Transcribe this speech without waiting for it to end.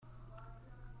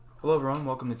Hello everyone,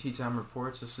 welcome to Tea Time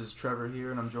Reports. This is Trevor here,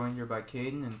 and I'm joined here by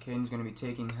Kayden, and Kayden's going to be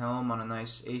taking helm on a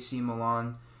nice AC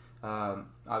Milan,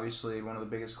 obviously one of the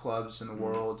biggest clubs in the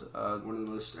world. One of the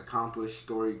most accomplished,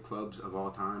 storied clubs of all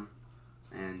time.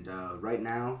 And right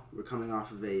now, we're coming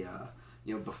off of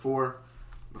before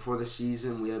the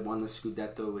season, we had won the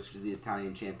Scudetto, which is the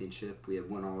Italian championship. We had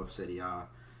won all of Serie A.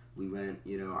 We went,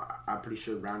 I'm pretty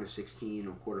sure round of 16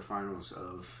 or quarterfinals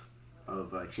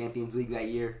of Champions League that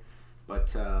year.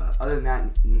 But other than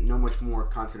that, no much more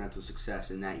continental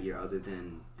success in that year other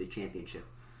than the championship.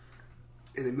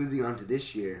 And then moving on to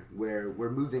this year, where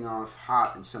we're moving off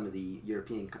hot in some of the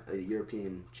European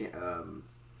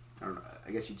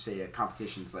I guess you'd say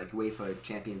competitions like UEFA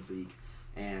Champions League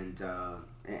and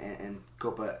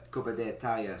Coppa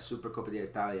d'Italia, Super Coppa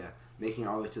d'Italia, making it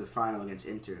all the way to the final against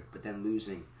Inter, but then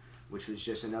losing, which was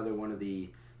just another one of the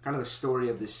kind of the story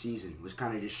of this season, was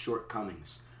kind of just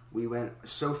shortcomings. We went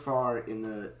so far in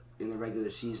the regular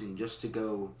season just to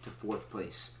go to fourth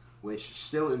place, which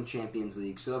still in Champions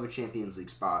League, still have a Champions League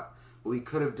spot, but we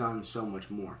could have done so much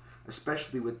more,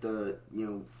 especially with the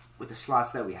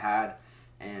slots that we had.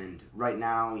 And right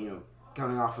now,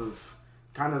 coming off of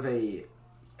kind of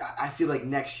I feel like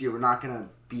next year we're not going to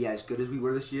be as good as we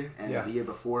were this year and the year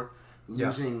before.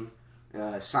 Losing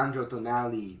Sandro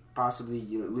Tonali, possibly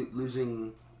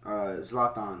losing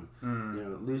Zlatan,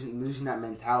 losing that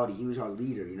mentality. He was our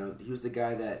leader. He was the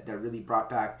guy that really brought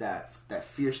back that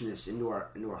fierceness into our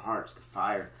hearts, the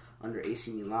fire under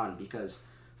AC Milan. Because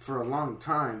for a long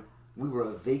time we were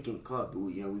a vacant club.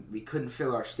 We couldn't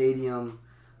fill our stadium.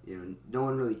 No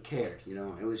one really cared.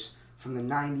 It was from the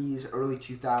 90s, early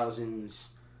 2000s.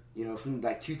 From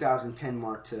like 2010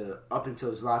 mark to up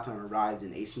until Zlatan arrived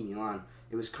in AC Milan.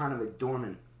 It was kind of a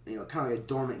dormant, kind of like a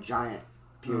dormant giant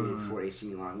period for AC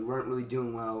Milan. We weren't really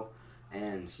doing well,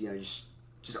 and just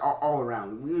all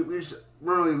around, we weren't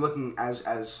really looking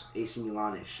as AC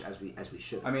Milan-ish as we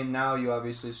should. I mean, now you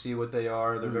obviously see what they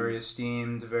are. They're very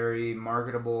esteemed, very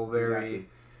marketable, very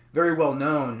well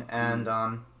known, and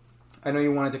I know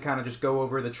you wanted to kind of just go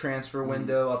over the transfer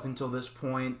window up until this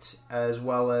point, as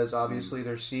well as obviously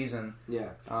their season. Yeah.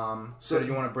 So did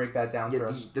you want to break that down for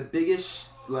us? The biggest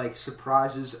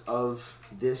surprises of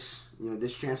this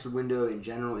this transfer window in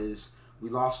general is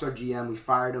we lost our GM. We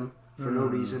fired him for no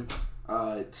reason.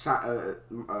 Paolo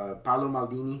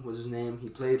Maldini was his name. He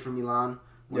played for Milan.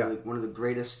 One of the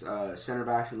greatest center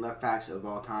backs and left backs of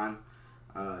all time.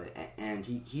 And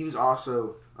he was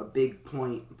also a big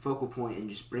focal point in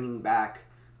just bringing back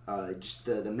just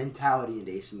the mentality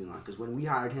into AC Milan. Because when we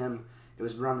hired him, it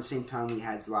was around the same time we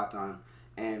had Zlatan.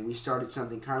 And we started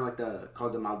something kind of like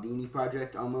called the Maldini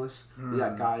Project almost. We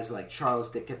got guys like Charles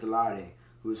De Ketelaere,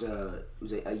 who's a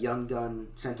young gun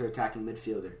center attacking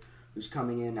midfielder who's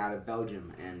coming in out of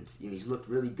Belgium, and he's looked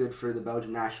really good for the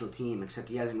Belgian national team, except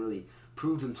he hasn't really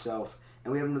proved himself,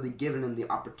 and we haven't really given him the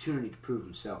opportunity to prove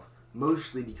himself,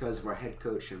 mostly because of our head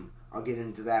coach, and I'll get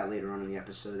into that later on in the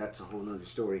episode. That's a whole nother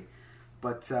story.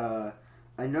 But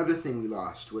another thing we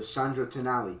lost was Sandro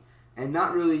Tonali, and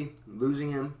not really losing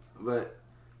him, but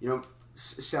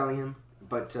selling him,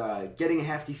 but getting a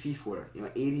hefty fee for it.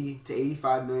 $80 to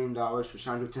 $85 million for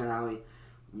Sandro Tonali.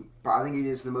 I think it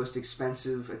is the most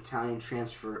expensive Italian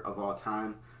transfer of all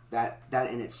time. That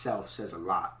in itself says a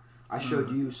lot. I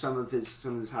showed you some of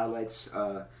his highlights.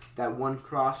 That one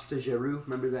cross to Giroud,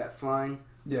 remember that flying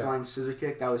scissor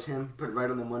kick? That was him. Put it right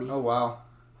on the money. Oh wow!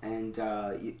 And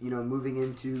moving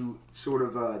into sort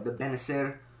of the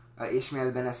Benacer,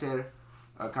 Ismail Benacer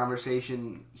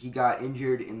conversation. He got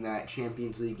injured in that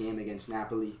Champions League game against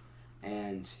Napoli,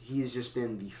 and he has just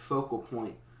been the focal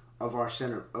point of our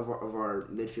center of our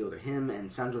midfielder. Him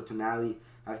and Sandro Tonali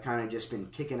have kind of just been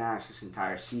kicking ass this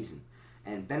entire season.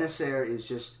 And Benacer is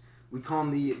just, we call him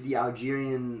the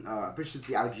Algerian, pretty sure it's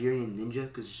the Algerian ninja,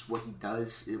 because just what he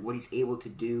does, what he's able to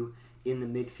do in the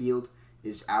midfield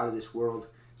is out of this world.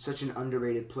 Such an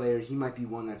underrated player. He might be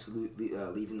one that's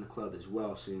leaving the club as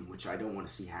well soon, which I don't want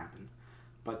to see happen.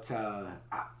 But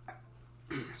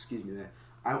excuse me there.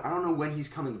 I don't know when he's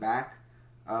coming back.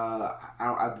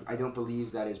 I don't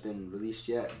believe that has been released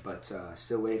yet, but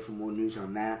still waiting for more news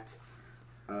on that.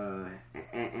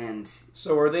 And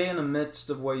so are they in the midst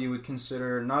of what you would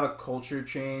consider not a culture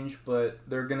change, but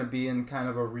they're going to be in kind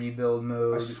of a rebuild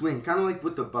mode? A swing, kind of like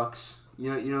with the Bucks.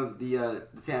 The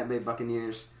Tampa Bay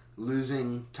Buccaneers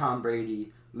losing Tom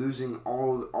Brady, losing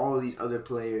all of these other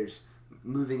players,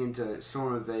 moving into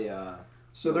sort of a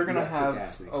so they're going to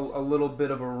have a little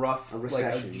bit of a rough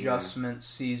adjustment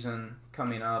season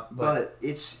coming up. But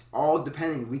it's all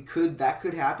depending. That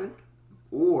could happen,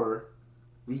 or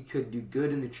we could do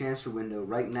good in the transfer window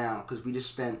right now because we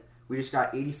we just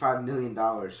got $85 million.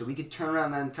 So we could turn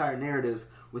around that entire narrative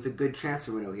with a good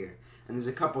transfer window here. And there's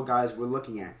a couple guys we're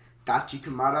looking at. Dachi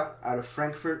Kamada out of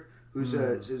Frankfurt, who's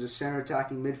a center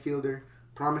attacking midfielder,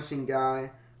 promising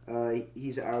guy.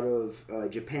 He's out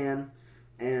of Japan,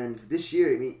 and this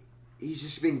year, I mean, he's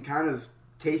just been kind of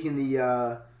taking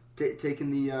the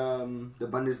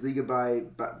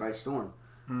Bundesliga by storm.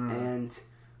 And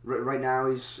right now,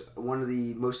 he's one of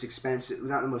the most expensive,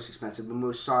 not the most expensive, but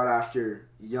most sought after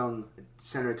young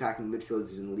center attacking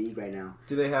midfielders in the league right now.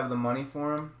 Do they have the money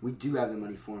for him? We do have the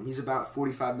money for him. He's about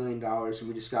 $45 million, and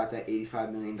we just got that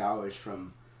 $85 million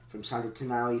from Sandro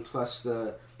Tonali, plus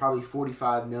the probably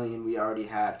 $45 million we already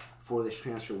had for this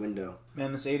transfer window.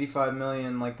 Man, this $85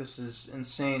 million, like, this is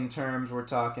insane terms we're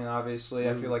talking, obviously.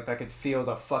 I feel like that could field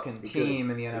a fucking team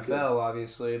in the NFL,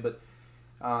 obviously. But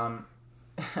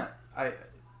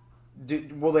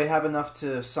will they have enough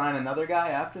to sign another guy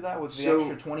after that with the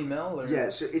extra 20 mil? Or? Yeah,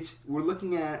 so we're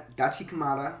looking at Dachi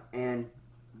Kamada, and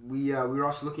we were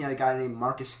also looking at a guy named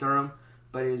Marcus Thuram,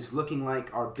 but is looking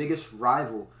like our biggest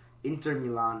rival, Inter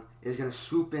Milan, is going to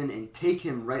swoop in and take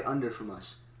him right under from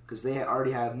us, because they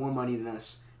already have more money than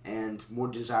us and more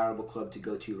desirable club to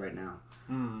go to right now.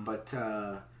 But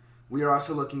we are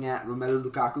also looking at Romelu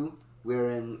Lukaku.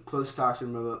 We're in close talks with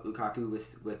Romelu Lukaku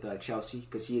with Chelsea,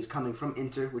 because he is coming from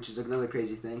Inter, which is another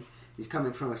crazy thing. He's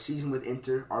coming from a season with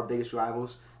Inter, our biggest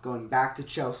rivals, going back to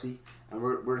Chelsea, and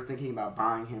we're thinking about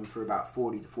buying him for about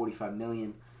 40 to 45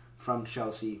 million from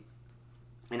Chelsea.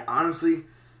 And honestly,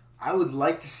 I would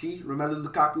like to see Romelu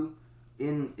Lukaku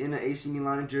in an AC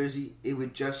Milan jersey. It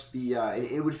would just be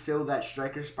it would fill that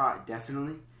striker spot,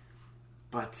 definitely.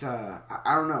 But I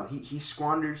don't know. He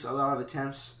squanders a lot of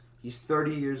attempts. He's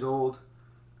 30 years old,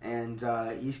 and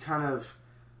he's kind of,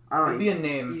 I don't know. He'd be a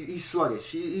name. He's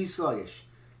sluggish. He's sluggish.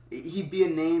 He'd be a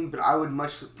name, but I would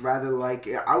rather like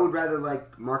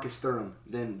Marcus Thuram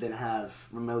than have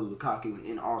Romelu Lukaku,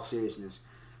 in all seriousness.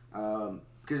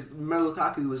 Because Romelu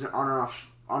Lukaku was an on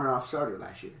and off starter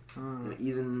last year. You know,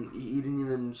 he didn't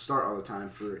even start all the time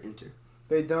for Inter.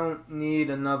 They don't need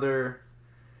another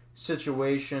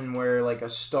situation where, like, a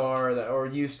star that, or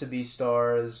used to be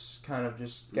star, is kind of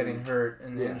just getting hurt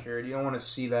and injured. You don't want to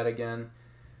see that again.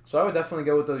 So I would definitely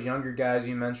go with those younger guys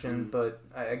you mentioned, but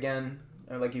again,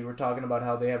 like you were talking about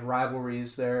how they have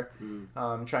rivalries there,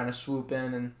 trying to swoop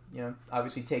in and, you know,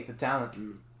 obviously take the talent.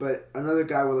 But another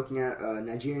guy we're looking at,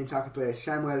 Nigerian soccer player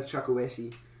Samuel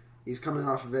Chukwueze. He's coming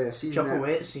off of a season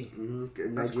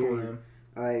Chukwueze. That's cool,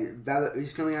 man.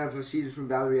 He's coming out of a season from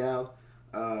Villarreal.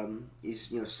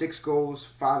 He's 6 goals,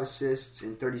 5 assists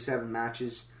in 37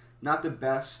 matches. Not the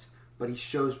best, but he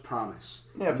shows promise.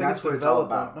 Yeah, I think that's what it's all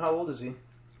about. How old is he?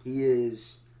 He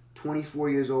is 24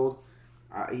 years old.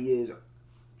 He is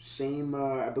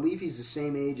I believe he's the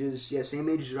same age as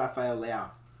Rafael Leao.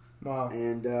 Wow.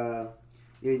 And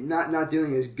not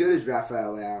doing as good as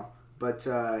Rafael Leao, but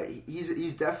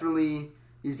he's definitely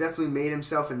made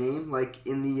himself a name. Like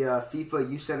in the FIFA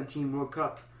U17 World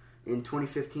Cup in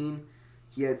 2015,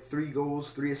 he had 3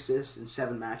 goals, 3 assists in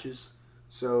 7 matches.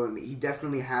 So I mean, he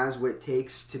definitely has what it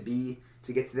takes to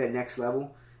get to that next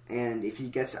level. And if he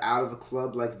gets out of a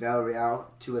club like Villarreal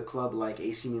to a club like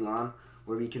AC Milan,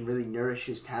 where he can really nourish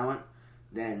his talent,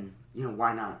 then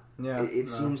why not? Yeah, it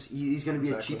seems he's going to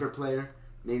be a cheaper player.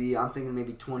 I'm thinking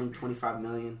maybe 20, 25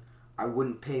 million. I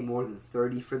wouldn't pay more than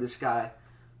 30 for this guy,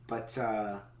 but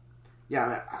I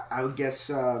would guess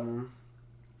I don't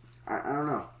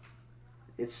know.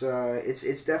 It's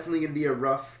definitely going to be a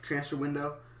rough transfer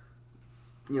window.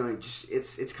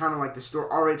 It's kind of like the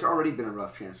story. It's already been a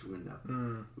rough transfer window.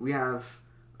 We have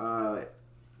Atletico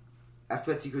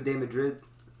de Madrid.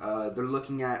 They're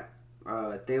looking at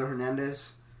Theo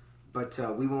Hernandez, but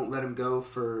we won't let him go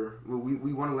for.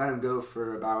 We want to let him go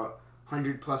for about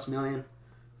 $100+ million,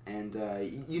 and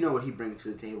you know what he brings to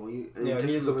the table. He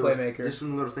is a playmaker. Just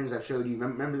from the little things I've showed you.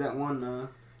 Remember that one?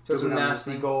 Some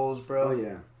nasty goals, bro. Oh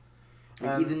yeah.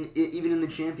 And even in the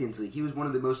Champions League, he was one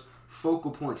of the most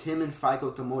focal points. Him and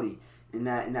Faiko Tomori in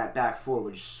that back four,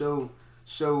 which is so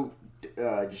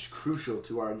just crucial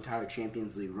to our entire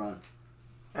Champions League run.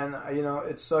 And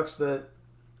it sucks that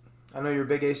I know you're a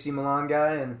big AC Milan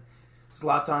guy, and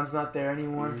Zlatan's not there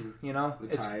anymore.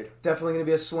 It's definitely going to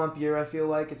be a slump year. I feel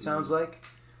like it sounds like,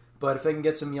 but if they can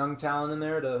get some young talent in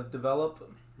there to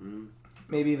develop,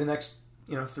 maybe the next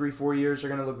 3-4 years are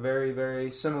going to look very,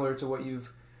 very similar to what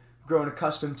you've grown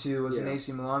accustomed to as an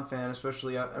AC Milan fan,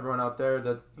 especially everyone out there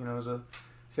that is a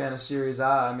fan of Serie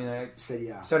A.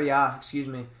 Serie A, excuse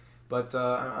me. But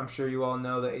I'm sure you all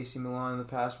know that AC Milan in the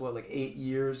past 8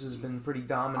 years has been pretty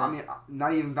dominant.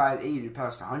 Not even by 8 years,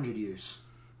 past 100 years.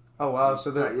 Oh wow! So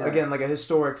they're again like a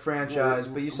historic franchise,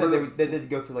 but you said they did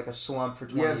go through like a slump for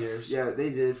 20 years. Yeah,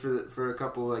 they did for a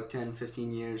couple like 10,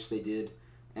 15 years. They did,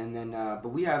 and then but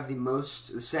we have the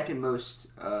second most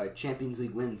Champions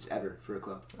League wins ever for a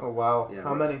club. Oh wow! Yeah,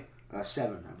 how many?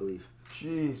 7, I believe.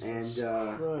 Jesus.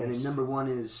 And then number 1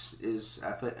 is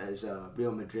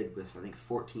Real Madrid with I think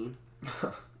 14,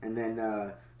 and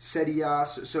then Serie A.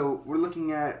 So we're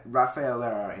looking at Rafael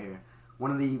Leao right here.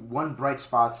 One bright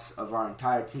spots of our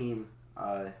entire team,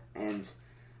 and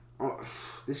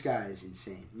this guy is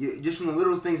insane. Just from the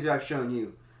little things that I've shown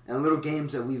you and the little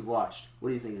games that we've watched, what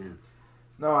do you think of him?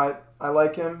 No, I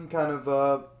like him. He kind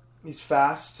of he's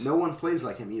fast. No one plays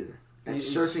like him either. That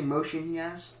surfing motion he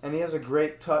has, and he has a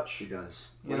great touch. He does.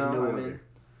 You know, no I other. mean,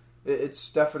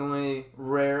 it's definitely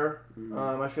rare.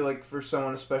 I feel like for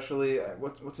someone, especially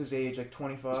what's his age? Like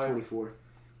 25. He's 24.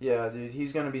 Yeah, dude,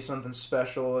 he's going to be something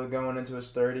special going into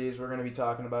his 30s. We're going to be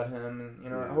talking about him,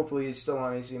 and hopefully he's still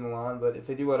on AC Milan. But if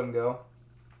they do let him go,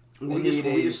 we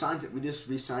just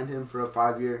re-signed him for a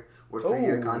 5-year or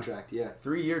 3-year contract. Yeah,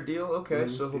 3-year deal. Okay,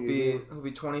 so he'll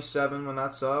be 27 when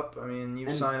that's up. I mean,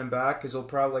 you sign him back because he'll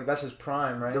probably that's his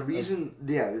prime, right? The reason,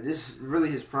 this is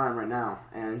really his prime right now,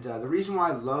 and the reason why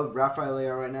I love Rafael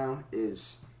Leao right now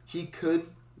is he could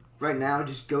right now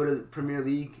just go to the Premier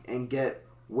League and get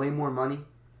way more money.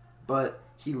 But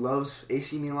he loves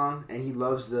AC Milan, and he's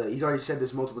already said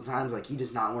this multiple times, like he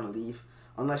does not want to leave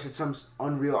unless it's some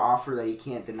unreal offer that he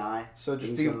can't deny. So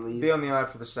just be on the eye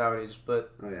for the Saudis,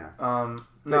 but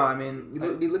I mean,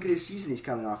 look at his season he's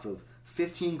coming off of: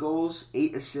 15 goals,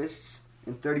 8 assists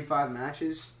in 35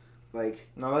 matches. Like,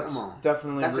 that's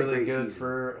definitely really good season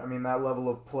for that level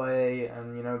of play,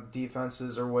 and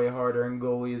defenses are way harder and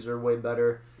goalies are way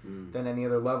better than any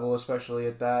other level, especially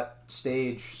at that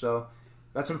stage. So.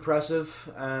 That's impressive,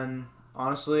 and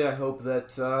honestly, I hope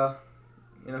that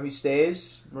he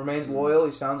stays, remains loyal.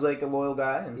 He sounds like a loyal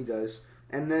guy, and he does.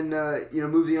 And then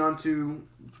moving on to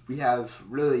we have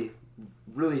really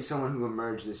someone who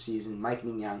emerged this season, Mike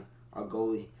Mignon, our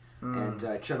goalie, and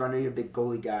Trevor. I know you're a big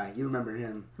goalie guy. You remember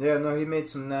him? Yeah, no, he made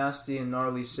some nasty and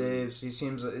gnarly saves. He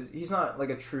seems he's not like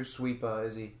a true sweeper,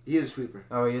 is he? He is a sweeper.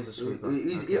 Oh, he is a sweeper.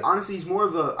 Honestly, he's more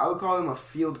of I would call him a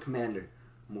field commander,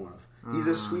 more of. He's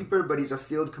a sweeper, but he's a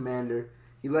field commander.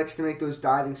 He likes to make those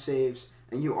diving saves,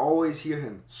 and you always hear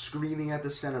him screaming at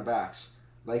the center backs,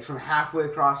 like from halfway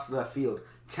across the field,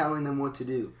 telling them what to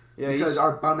do. Yeah, because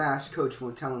our bum-ass coach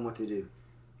won't tell him what to do.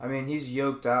 I mean, he's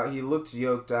yoked out. He looks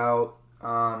yoked out.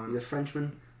 He's a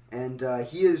Frenchman, and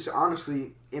he is,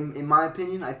 honestly, in my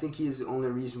opinion, I think he is the only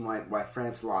reason why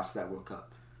France lost that World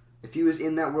Cup. If he was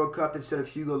in that World Cup instead of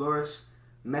Hugo Lloris,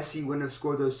 Messi wouldn't have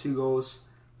scored those 2 goals.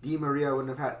 Di Maria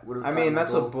wouldn't have.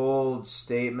 That's a bold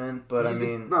statement, but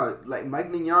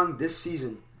Mike Mignon this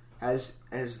season has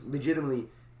legitimately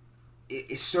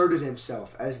asserted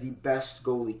himself as the best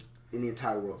goalie in the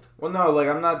entire world. Well, no,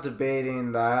 I'm not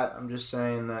debating that. I'm just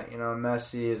saying that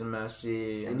Messi is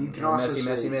Messi, and you can also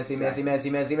Messi.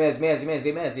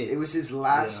 It was his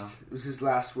last. It was his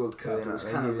last World Cup. It was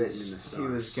kind of written in the stars. He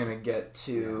was gonna get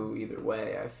 2 either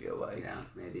way. I feel like. Yeah,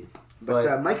 maybe.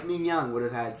 But Mike Mignon would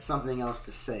have had something else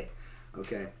to say.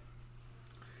 Okay.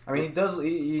 I mean, he does.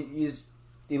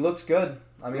 He looks good.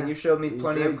 I mean, you showed me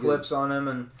plenty of clips on him,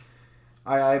 and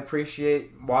I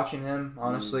appreciate watching him.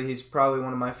 Honestly, he's probably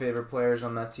one of my favorite players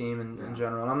on that team in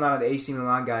general. And I'm not an AC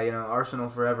Milan guy, Arsenal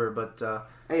forever, but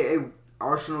hey,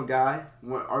 Arsenal guy,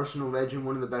 Arsenal legend,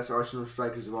 one of the best Arsenal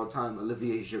strikers of all time,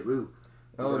 Olivier Giroud.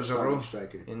 Giroud,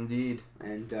 striker. Indeed.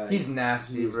 And he's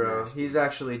nasty, bro. Nasty. He's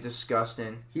actually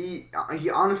disgusting. He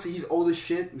honestly, he's old as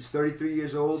shit. He's 33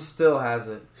 years old. Still has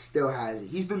it.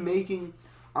 He's been making.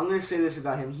 I'm gonna say this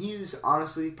about him. He is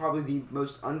honestly probably the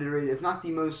most underrated, if not the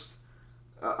most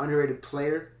underrated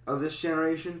player of this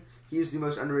generation. He is the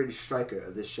most underrated striker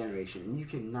of this generation, and you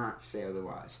cannot say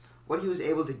otherwise. What he was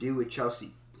able to do with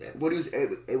Chelsea, what he was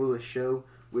able to show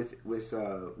with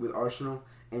Arsenal,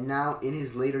 and now in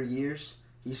his later years,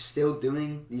 he's still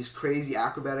doing these crazy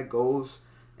acrobatic goals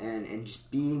and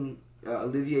just being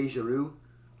Olivier Giroud.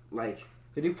 Like,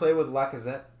 did he play with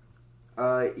Lacazette?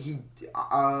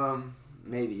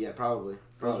 Maybe, yeah, probably.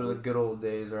 Those were the good old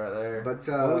days right there. But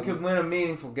we could win a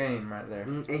meaningful game right there.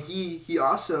 And he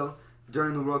also,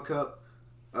 during the World Cup,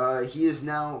 he is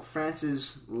now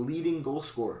France's leading goal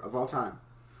scorer of all time.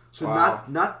 So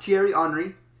not Thierry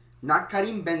Henry, not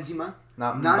Karim Benzema,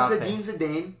 not Zinedine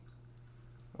Zidane.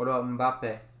 What about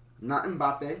Mbappe? Not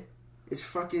Mbappe. It's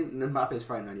fucking Mbappe is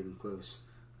probably not even close.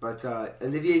 But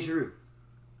Olivier Giroud.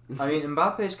 I mean,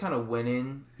 Mbappe's kind of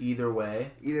winning either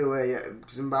way. Either way, yeah,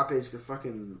 because Mbappe is the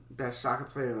fucking best soccer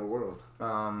player in the world.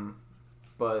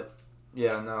 But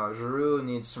Yeah, no, Giroud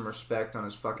needs some respect on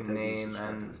his fucking name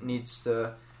and needs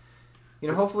to,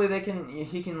 hopefully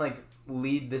he can like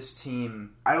lead this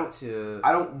team. I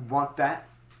don't want that.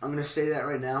 I'm gonna say that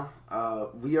right now.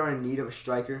 We are in need of a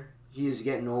striker. He is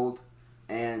getting old,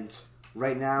 and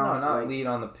right now, not lead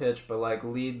on the pitch, but like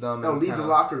lead them. No, lead the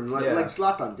locker room like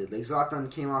Zlatan did. Like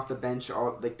Zlatan came off the bench,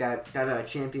 all like that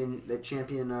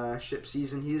championship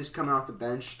season. He was coming off the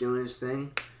bench doing his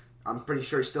thing. I'm pretty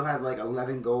sure he still had like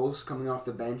 11 goals coming off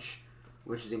the bench,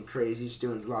 which is crazy. He's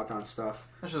doing Zlatan stuff.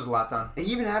 That's just Zlatan. And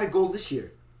he even had a goal this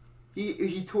year.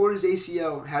 He tore his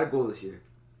ACL, had a goal this year.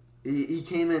 He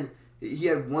came in. He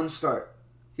had one start.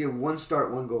 He had one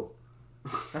start, one goal.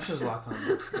 That's just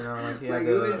Zlatan.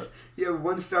 He had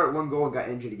one start, one goal, and got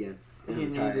injured again. He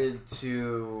needed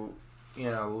to,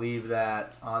 leave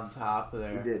that on top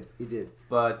there. He did.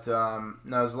 But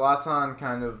no, Zlatan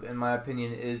kind of, in my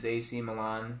opinion, is AC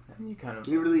Milan, and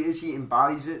he really is. He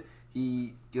embodies it.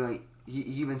 He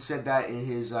even said that in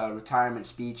his retirement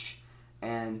speech.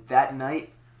 And that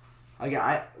night,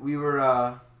 again, we were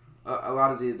a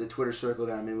lot of the Twitter circle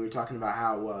that I'm in. We were talking about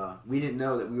how we didn't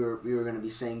know that we were going to be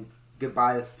saying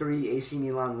goodbye to 3 AC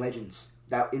Milan legends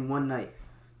that in one night.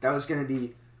 That was going to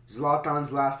be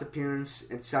Zlatan's last appearance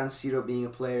at San Siro being a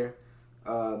player,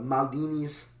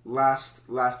 Maldini's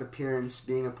last appearance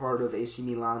being a part of AC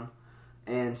Milan,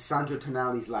 and Sandro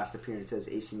Tonali's last appearance as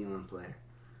AC Milan player.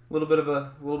 A little bit of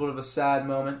a sad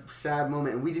moment.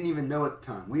 And we didn't even know at the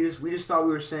time. We just thought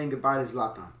we were saying goodbye to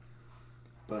Zlatan.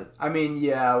 But I mean,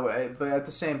 yeah, but at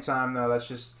the same time, though, that's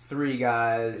just 3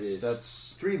 guys.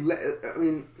 That's 3. I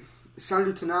mean,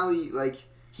 Sandro Tonali, like,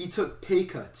 he took pay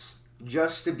cuts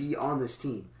just to be on this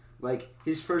team. Like,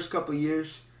 his first couple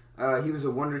years, he was a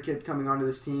wonder kid coming onto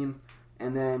this team,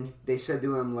 and then they said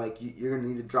to him, like, you're going to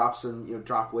need to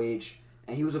drop wage,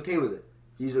 and he was okay with it.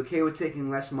 He's okay with taking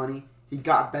less money. He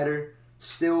got better,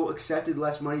 still accepted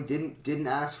less money, didn't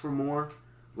ask for more.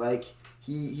 Like,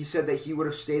 he said that he would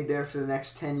have stayed there for the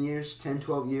next 10 years, 10,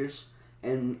 12 years,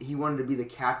 and he wanted to be the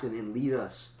captain and lead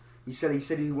us. He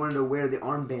said he wanted to wear the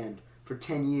armband for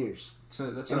 10 years.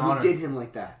 That's an honor. We did him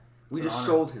like that. We just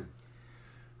sold him.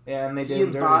 Yeah, and he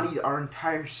embodied our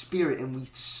entire spirit, and we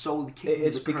sold.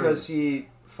 It's because he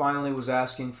finally was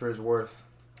asking for his worth.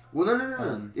 Well,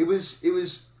 no. It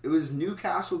was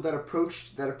Newcastle that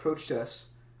approached us,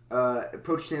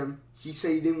 approached him. He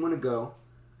said he didn't want to go,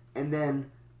 and then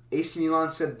AC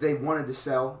Milan said they wanted to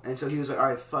sell, and so he was like, "All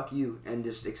right, fuck you," and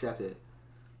just accepted it.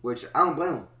 Which I don't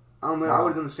blame him. Wow. I would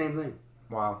have done the same thing.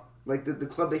 Wow. Like the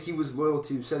club that he was loyal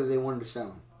to said that they wanted to sell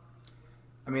him.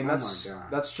 I mean,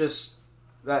 that's just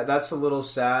that's a little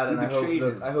sad, and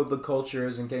I hope the culture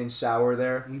isn't getting sour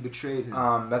there. We betrayed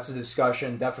him. That's a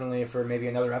discussion definitely for maybe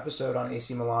another episode on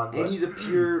AC Milan. And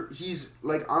he's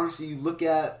like, honestly, you look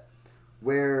at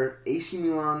where AC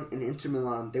Milan and Inter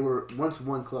Milan, they were once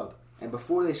one club, and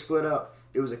before they split up,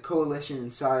 it was a coalition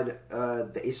inside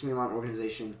the AC Milan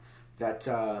organization that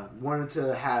wanted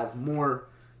to have more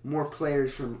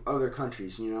players from other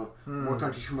countries, more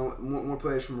countries more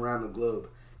players from around the globe.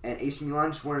 And AC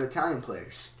Milan just wanted Italian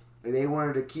players. They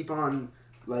wanted to keep on,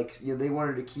 they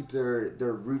wanted to keep their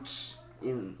roots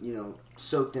in,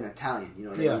 soaked in Italian. You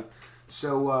know what I mean?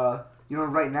 So,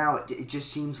 right now it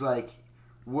just seems like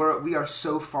we are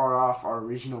so far off our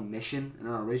original mission and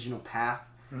our original path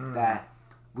that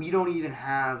we don't even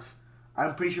have.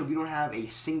 I'm pretty sure we don't have a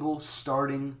single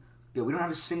starting. We don't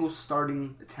have a single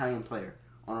starting Italian player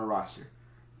on our roster.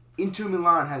 Inter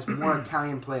Milan has more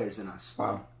Italian players than us.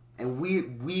 Wow. And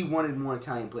we wanted more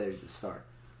Italian players to start.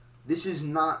 This is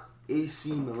not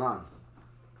AC Milan.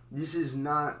 This is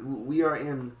not. We are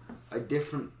in a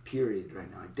different period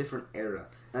right now, a different era.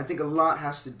 And I think a lot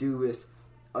has to do with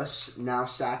us now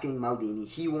sacking Maldini.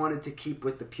 He wanted to keep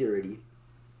with the purity.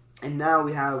 And now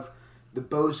we have the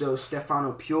bozo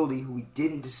Stefano Pioli, who we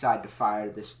didn't decide to fire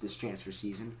this transfer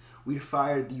season. We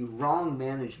fired the wrong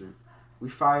management. We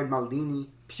fired Maldini.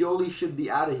 Pioli should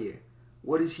be out of here.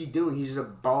 What is he doing? He's just a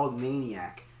bald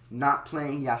maniac. Not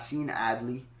playing Yassine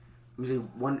Adli, who's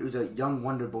a young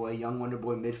wonder boy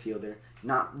midfielder.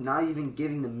 Not even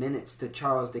giving the minutes to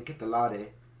Charles de Ketelare.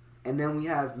 And then we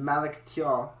have Malik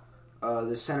Thiaw,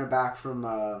 the center back from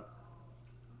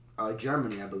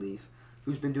Germany, I believe,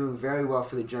 who's been doing very well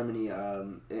for the Germany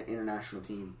international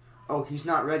team. Oh, he's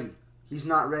not ready. He's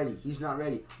not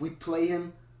ready. We play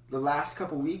him the last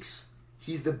couple weeks.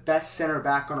 He's the best center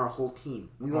back on our whole team.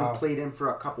 We only played him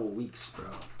for a couple of weeks, bro.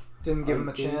 Didn't give him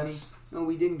a chance? No,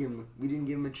 we didn't give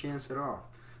him a chance at all.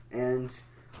 And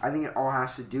I think it all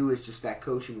has to do with just that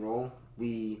coaching role.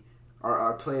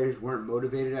 Our players weren't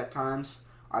motivated at times.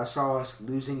 I saw us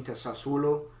losing to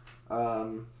Sassuolo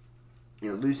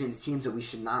losing to teams that we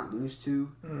should not lose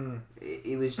to.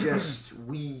 It was just,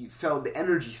 we felt the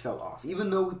energy fell off. Even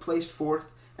though we placed 4th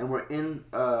and we're in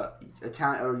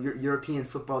European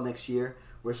football next year,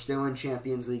 we're still in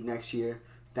Champions League next year.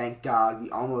 Thank God, we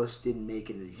almost didn't make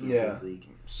it in the Champions League.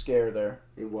 Scare there.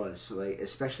 It was. So,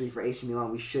 especially for AC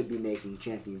Milan, we should be making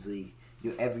Champions League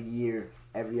every year,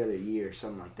 every other year,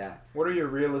 something like that. What are your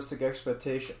realistic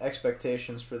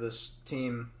expectations for this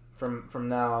team from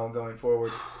now going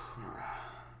forward?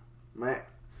 I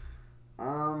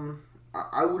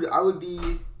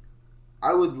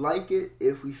would like it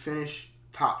if we finish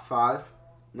top 5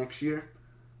 next year,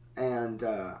 and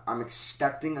I'm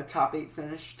expecting a top 8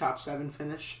 finish, top 7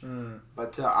 finish.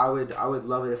 But I would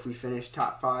love it if we finish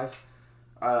top 5.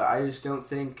 I just don't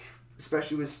think,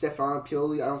 especially with Stefano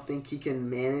Pioli, I don't think he can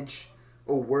manage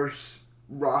a worse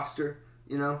roster.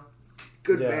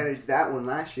 Couldn't manage that one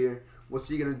last year. What's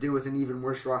he gonna do with an even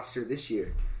worse roster this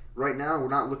year? Right now, we're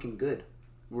not looking good.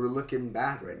 We're looking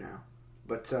bad right now.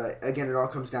 But again, it all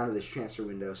comes down to this transfer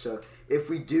window. So if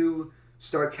we do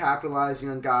start capitalizing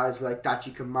on guys like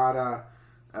Tachi Kamara,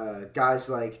 guys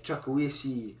like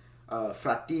Chukwueze,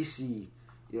 Fratisi,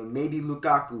 maybe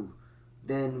Lukaku,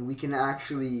 then we can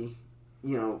actually,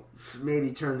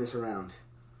 maybe turn this around.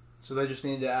 So they just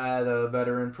need to add a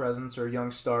veteran presence or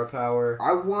young star power.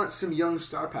 I want some young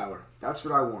star power. That's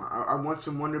what I want. I want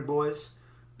some Wonder Boys.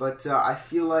 But I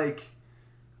feel like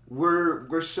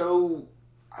we're so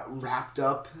wrapped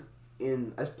up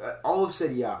in all of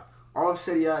Serie A. All of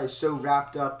Serie A is so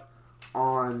wrapped up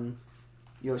on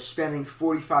spending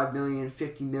 45 million,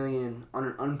 50 million on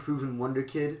an unproven wonder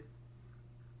kid,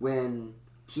 when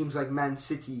teams like Man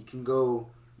City can go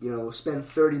spend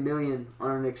 30 million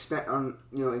on an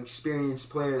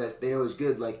experienced player that they know is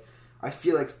good. I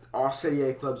feel like all Serie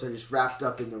A clubs are just wrapped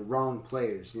up in the wrong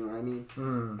players. You know what I mean?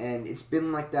 And it's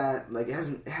been like that. It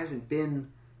hasn't been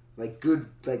good,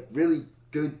 really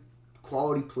good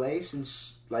quality play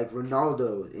since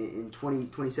Ronaldo in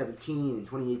 2017 and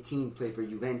 2018 played for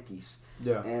Juventus.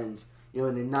 Yeah. And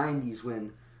in the 90s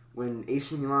when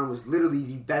AC Milan was literally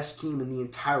the best team in the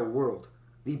entire world.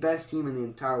 The best team in the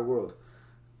entire world.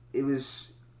 It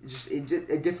was just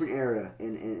a different era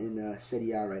in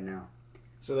Serie A right now.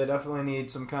 So they definitely need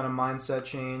some kind of mindset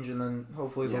change, and then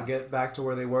hopefully they'll get back to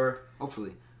where they were.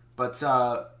 Hopefully. But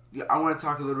I want to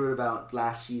talk a little bit about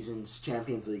last season's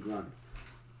Champions League run.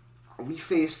 We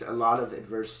faced a lot of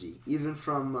adversity. Even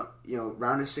from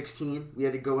round of 16, we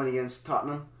had to go in against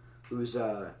Tottenham, who was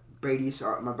my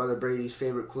brother Brady's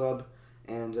favorite club,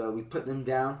 and we put them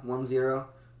down 1-0.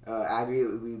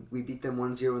 Aggregate, we beat them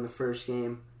 1-0 in the first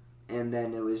game, and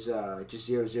then it was just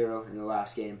 0-0 in the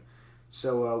last game.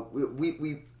 So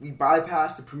we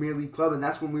bypassed the Premier League club, and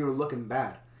that's when we were looking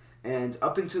bad. And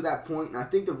up until that point, and I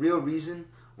think the real reason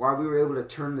why we were able to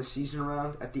turn the season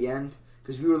around at the end,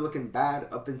 because we were looking bad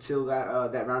up until that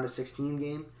round of 16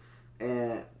 game.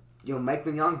 And Mike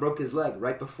Mignon broke his leg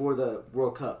right before the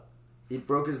World Cup. He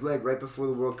broke his leg right before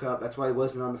the World Cup. That's why he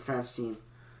wasn't on the France team.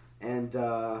 And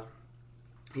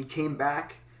he came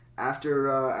back after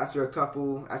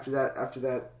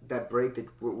that break, the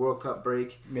World Cup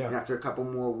break, and after a couple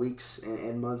more weeks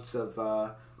and months of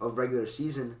regular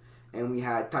season, and we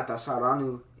had Tata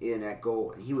Saranu in at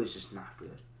goal, and he was just not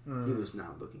good. He was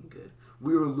not looking good.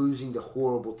 We were losing to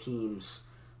horrible teams.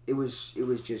 It was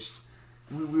just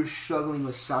we were struggling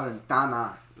with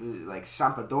Salernitana, like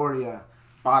Sampdoria,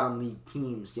 bottom league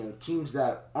teams. Teams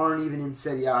that aren't even in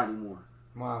Serie A anymore.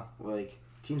 Wow.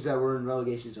 Teams that were in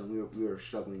relegation zone, we were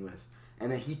struggling with.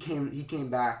 And then he came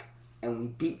back, and we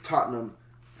beat Tottenham.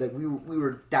 We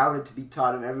were doubted to beat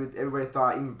Tottenham. Everybody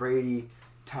thought, even Brady,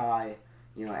 Ty,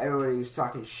 everybody was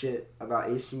talking shit about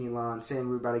AC Milan, saying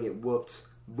we were about to get whooped.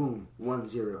 Boom,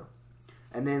 1-0.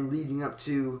 And then leading up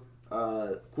to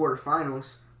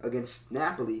quarterfinals against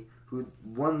Napoli, who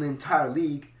won the entire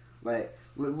league.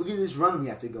 Look at this run we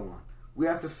have to go on. We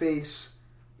have to face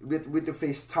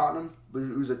Tottenham,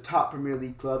 who's a top Premier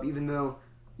League club, even though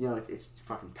it's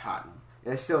fucking Tottenham.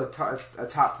 It's still a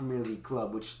top Premier League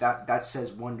club, which that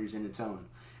says wonders in its own.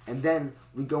 And then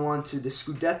we go on to the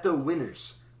Scudetto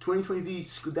winners, 2023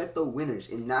 Scudetto winners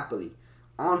in Napoli,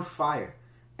 on fire.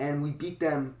 And we beat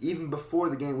them even before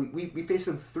the game. We faced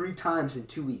them 3 times in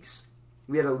 2 weeks.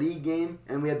 We had a league game,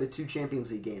 and we had the 2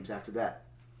 Champions League games after that.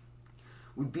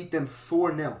 We beat them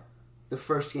 4-0 the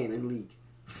first game in league.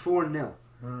 4-0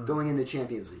 going into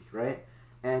Champions League, right?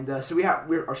 And so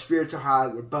our spirits are high.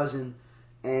 We're buzzing.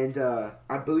 And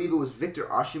I believe it was Victor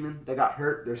Osimhen that got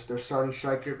hurt, their starting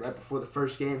striker, right before the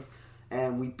first game.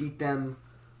 And we beat them,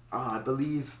 I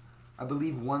believe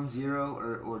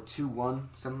 1-0 or 2-1,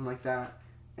 something like that.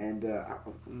 And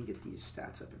let me get these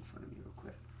stats up in front of me real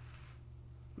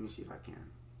Let me see if I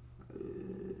can.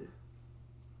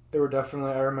 They were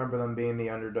definitely. I remember them being the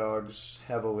underdogs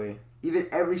heavily. Even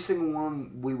every single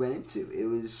one we went into, it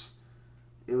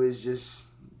was just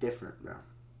different, bro.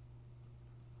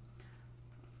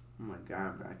 Oh my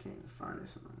god, bro! I can't even find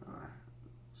this.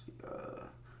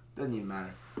 Doesn't even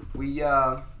matter.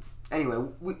 Anyway,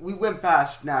 we went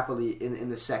past Napoli in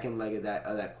the second leg of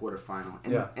that quarterfinal,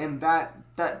 and that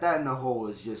in the whole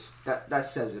is just that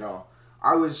says it all.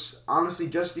 I was honestly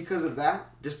just because of that,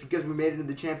 just because we made it into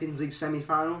the Champions League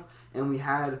semifinal and we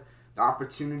had the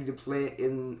opportunity to play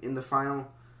in the final.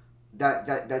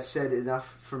 That said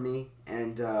enough for me.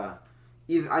 And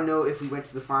even I know if we went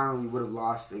to the final, we would have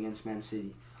lost against Man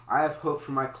City. I have hope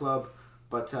for my club,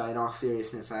 but in all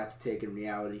seriousness, I have to take it in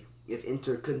reality. If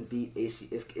Inter couldn't beat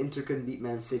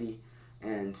Man City,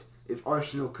 and if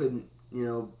Arsenal couldn't,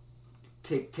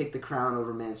 take the crown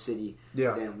over Man City,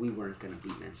 then we weren't going to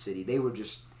beat Man City. They were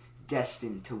just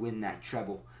destined to win that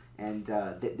treble, and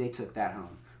they took that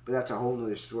home. But that's a whole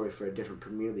other story for a different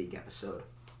Premier League episode.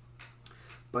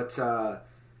 But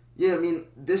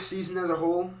this season as a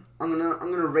whole, I'm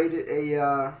gonna rate it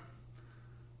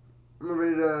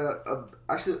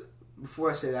actually.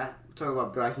 Before I say that, we're talking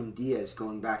about Brahim Diaz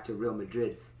going back to Real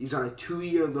Madrid. He was on a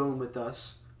 2-year loan with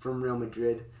us from Real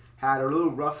Madrid. Had a little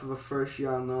rough of a first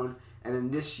year on loan, and then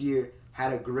this year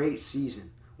had a great season.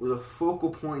 Was a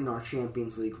focal point in our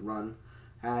Champions League run.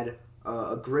 Had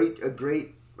a great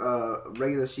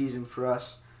regular season for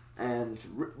us, and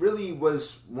really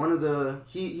was one of the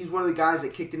he's one of the guys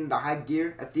that kicked it into high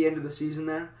gear at the end of the season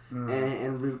there,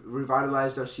 and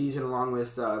revitalized our season along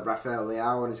with Rafael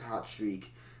Leao on his hot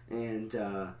streak. And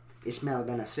Ismail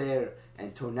Benacer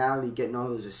and Tonali getting all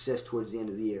those assists towards the end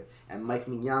of the year. And Mike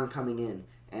Mignon coming in.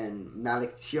 And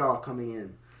Malik Thiaw coming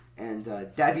in. And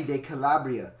Davide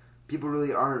Calabria. People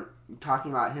really aren't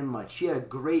talking about him much. He had a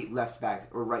great left back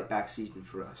or right back season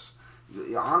for us.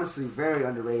 Honestly, very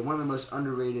underrated. One of the most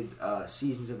underrated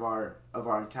seasons of our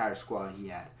entire squad he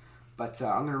had. But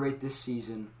I'm going to rate this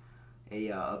season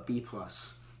a B+.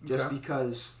 Just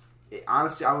because...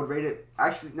 honestly, I would rate it...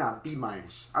 Actually, B-.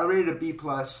 I would rate it a B+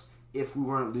 if we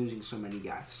weren't losing so many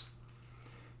guys.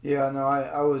 Yeah, no,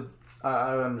 I would...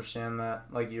 I understand that.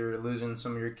 Like, you're losing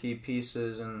some of your key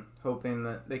pieces and hoping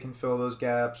that they can fill those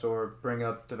gaps or bring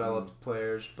up developed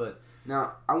players, but...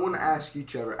 Now, I want to ask you,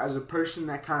 Trevor, as a person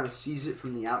that kind of sees it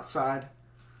from the outside,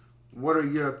 what are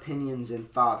your opinions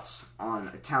and thoughts on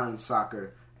Italian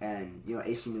soccer and,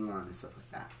 AC Milan and stuff like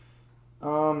that?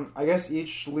 I guess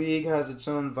each league has its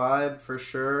own vibe for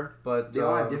sure, but they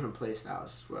all have different play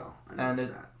styles as well.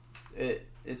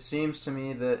 It seems to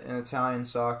me that in Italian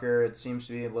soccer, it seems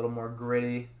to be a little more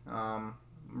gritty.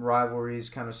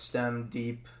 Rivalries kind of stem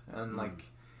deep, and I'm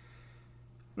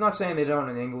not saying they don't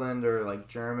in England or like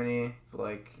Germany, but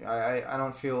I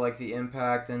don't feel like the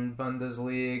impact in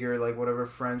Bundesliga or like whatever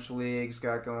French leagues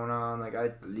got going on.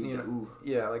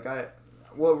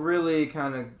 What really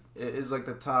kind of is like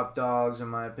the top dogs in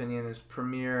my opinion is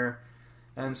Premier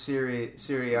and Serie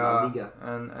A La Liga.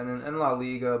 and La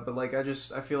Liga, but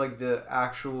I feel like the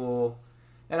actual,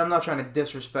 and I'm not trying to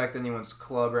disrespect anyone's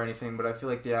club or anything, but I feel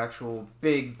like the actual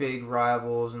big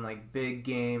rivals and like big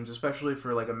games, especially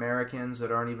for like Americans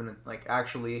that aren't even like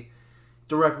actually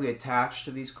directly attached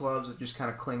to these clubs, that just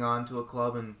kind of cling on to a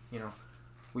club, and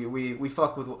we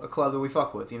fuck with a club that we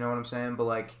fuck with, you know what I'm saying?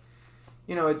 But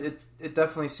it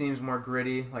definitely seems more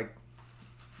gritty, like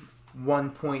 1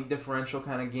 point differential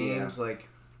kind of games,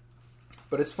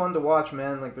 but it's fun to watch,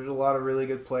 man. Like, there's a lot of really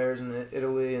good players in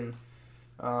Italy, and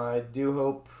I do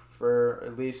hope for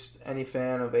at least any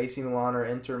fan of AC Milan or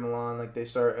Inter Milan, like they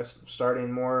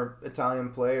starting more Italian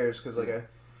players, because I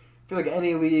feel like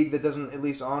any league that doesn't at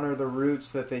least honor the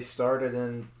roots that they started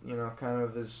in, kind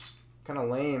of is kind of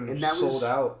lame and sold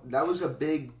out. That was a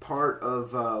big part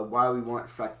of why we want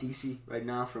Fratisi right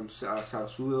now from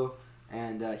Sassuolo.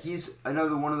 And he's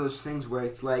another one of those things where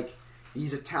it's like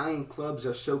these Italian clubs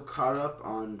are so caught up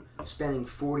on spending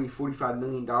 $40-45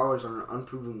 million on an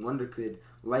unproven wonder kid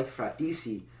like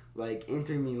Fratisi. Like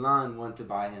Inter Milan want to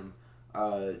buy him.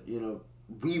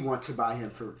 We want to buy him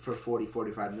for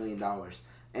 $40-45 million.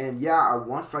 And I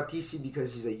want Fratisi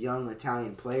because he's a young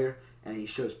Italian player and he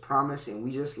shows promise. And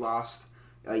we just lost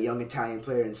a young Italian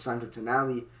player in Sandro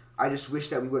Tonali. I just wish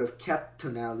that we would have kept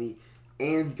Tonali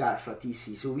and got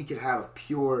Fratisi so we could have a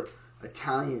pure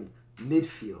Italian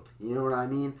midfield. You know what I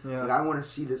mean? Yeah. But I want to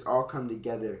see this all come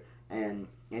together and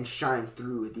shine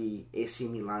through the AC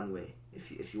Milan way,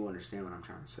 if you understand what I'm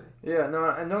trying to say. Yeah,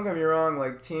 no, and don't get me wrong,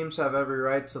 like, teams have every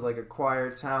right to acquire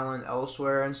talent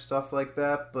elsewhere and stuff like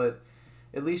that, but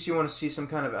at least you want to see some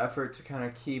kind of effort to kind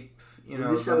of keep,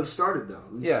 this is how we started, though.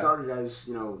 We started as,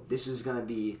 this is going to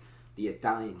be the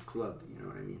Italian club. You know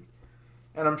what I mean?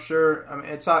 And I'm sure,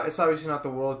 it's obviously not the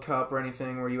World Cup or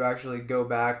anything where you actually go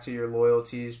back to your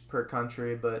loyalties per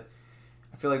country, but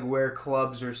I feel like where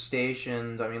clubs are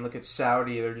stationed, look at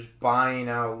Saudi, they're just buying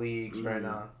out leagues right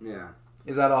now. Yeah.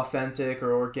 Is that authentic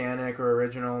or organic or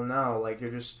original? No.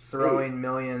 You're just throwing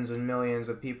millions and millions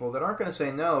of people that aren't going to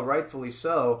say no, rightfully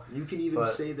so. You can even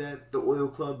say that the oil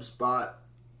clubs bought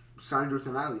Sandro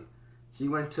Tonali. He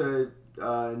went to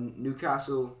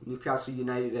Newcastle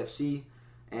United FC,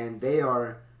 and they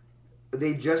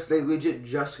legit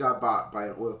just got bought by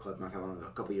an oil club not that long ago,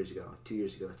 a couple years ago, 2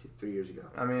 years ago, 3 years ago.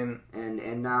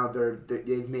 And now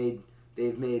they've made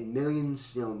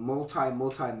millions,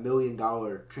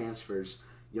 multi-million-dollar transfers,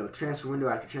 transfer window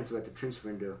after transfer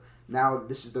window. Now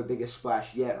this is their biggest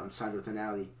splash yet on Sandro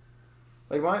Tonali.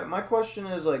 My question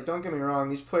is, don't get me wrong,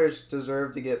 these players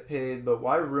deserve to get paid, but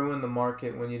why ruin the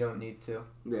market when you don't need to?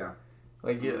 Yeah.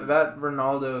 That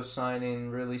Ronaldo signing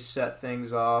really set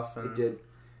things off. And it did.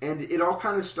 And it all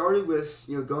kind of started with,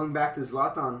 going back to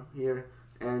Zlatan here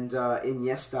and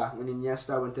Iniesta. When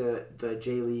Iniesta went to the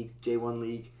J1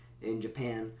 League in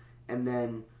Japan. And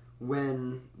then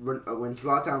when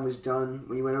Zlatan was done,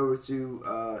 when he went over to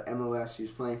MLS, he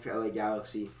was playing for LA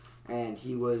Galaxy. And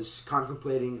he was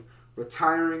contemplating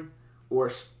retiring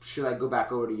or should I go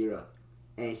back over to Europe.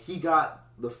 And he got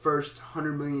the first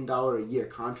 $100 million a year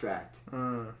contract.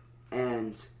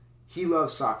 And he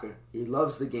loves soccer. He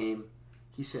loves the game.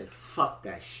 He said, fuck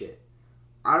that shit.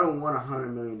 I don't want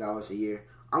 $100 million a year.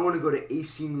 I want to go to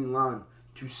AC Milan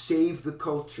to save the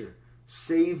culture,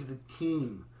 save the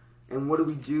team. And what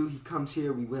do? He comes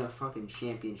here, we win a fucking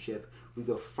championship. We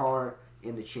go far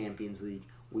in the Champions League.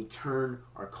 We turn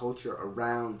our culture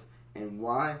around. And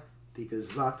why?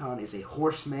 Because Zlatan is a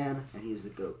horseman and he is the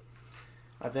GOAT.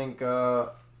 I think,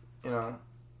 Zlatan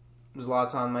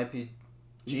might be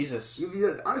Jesus.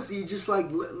 Honestly, just look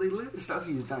at the stuff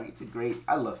he's done. He's great.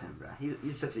 I love him, bro.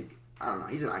 He's such a, I don't know,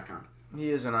 he's an icon. He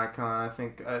is an icon, I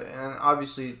think. And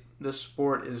obviously, this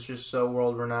sport is just so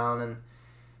world-renowned.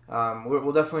 And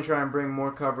we'll definitely try and bring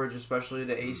more coverage, especially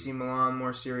to AC Milan,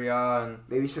 more Serie A. And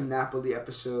maybe some Napoli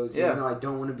episodes. Yeah. I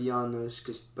don't want to be on those,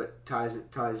 but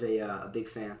Ty's a big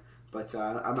fan. But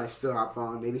I might still hop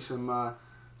on. Maybe some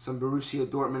Borussia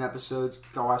Dortmund episodes.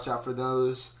 Go watch out for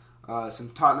those. Some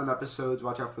Tottenham episodes.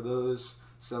 Watch out for those.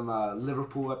 Some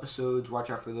Liverpool episodes. Watch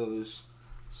out for those.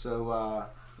 So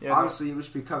honestly, we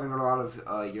should be covering a lot of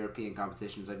European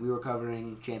competitions. We were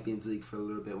covering Champions League for a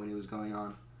little bit when it was going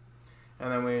on.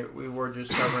 And then we were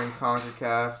just covering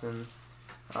CONCACAF, and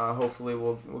hopefully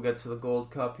we'll get to the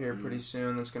Gold Cup here pretty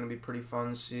soon. It's going to be pretty fun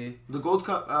to see. The Gold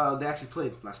Cup, they actually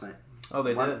played last night. Oh,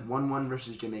 they did? 1-1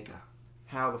 versus Jamaica.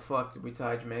 How the fuck did we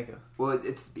tie Jamaica? Well,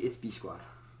 it's B squad.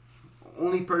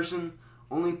 Only person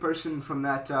from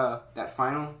that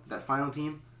final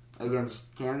team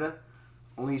against Canada.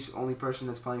 Only person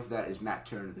that's playing for that is Matt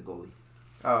Turner, the goalie.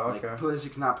 Oh, okay.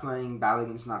 Pulisic's not playing,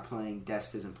 Balogun's not playing,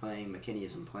 Dest isn't playing, McKinney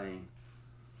isn't playing.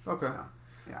 Okay. So,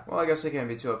 yeah. Well, I guess I can't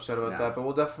be too upset about that, but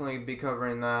we'll definitely be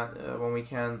covering that when we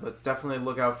can. But definitely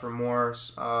look out for more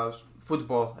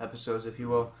football episodes, if you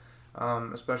will,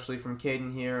 especially from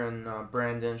Kayden here and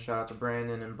Brandon. Shout out to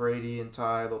Brandon and Brady and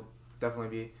Ty. They'll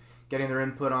definitely be getting their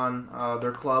input on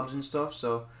their clubs and stuff.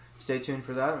 So stay tuned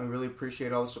for that. And we really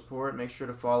appreciate all the support. Make sure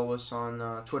to follow us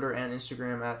on Twitter and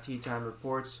Instagram at Tea Time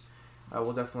Reports.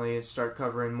 We'll definitely start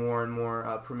covering more and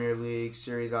more Premier League,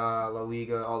 Serie A, La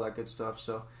Liga, all that good stuff.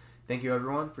 So thank you,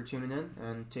 everyone, for tuning in,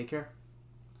 and take care.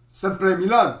 Sempre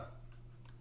Milan!